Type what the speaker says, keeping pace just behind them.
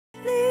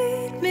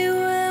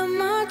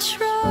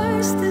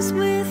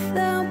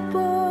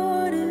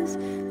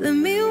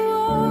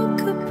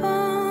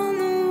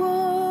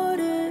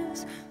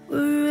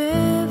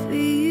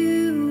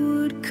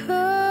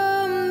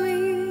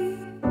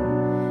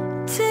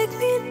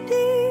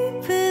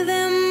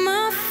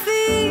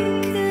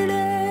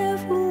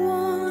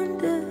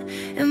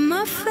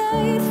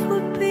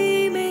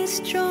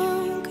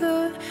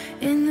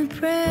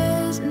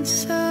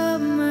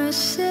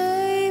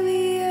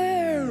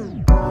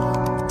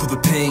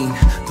the pain,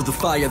 through the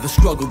fire, the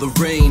struggle, the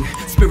rain.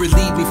 Spirit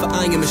lead me, for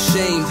I am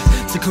ashamed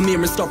to come here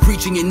and start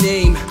preaching your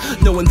name,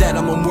 knowing that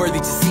I'm unworthy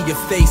to see your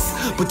face.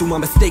 But through my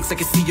mistakes I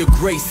can see your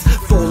grace.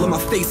 Fall on my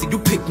face and you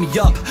pick me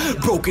up.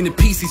 Broken to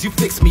pieces, you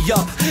fix me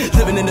up.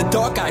 Living in the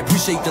dark, I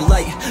appreciate the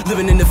light.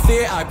 Living in the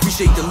fear, I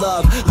appreciate the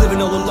love.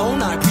 Living all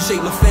alone, I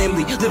appreciate my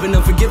family. Living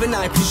unforgiven,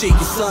 I appreciate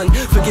your son.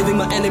 Forgiving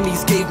my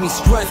enemies gave me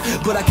strength,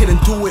 but I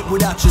couldn't do it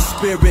without your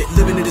spirit.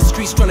 Living in the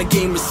streets trying to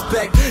gain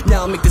respect.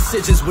 Now I make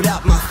decisions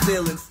without my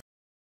feelings.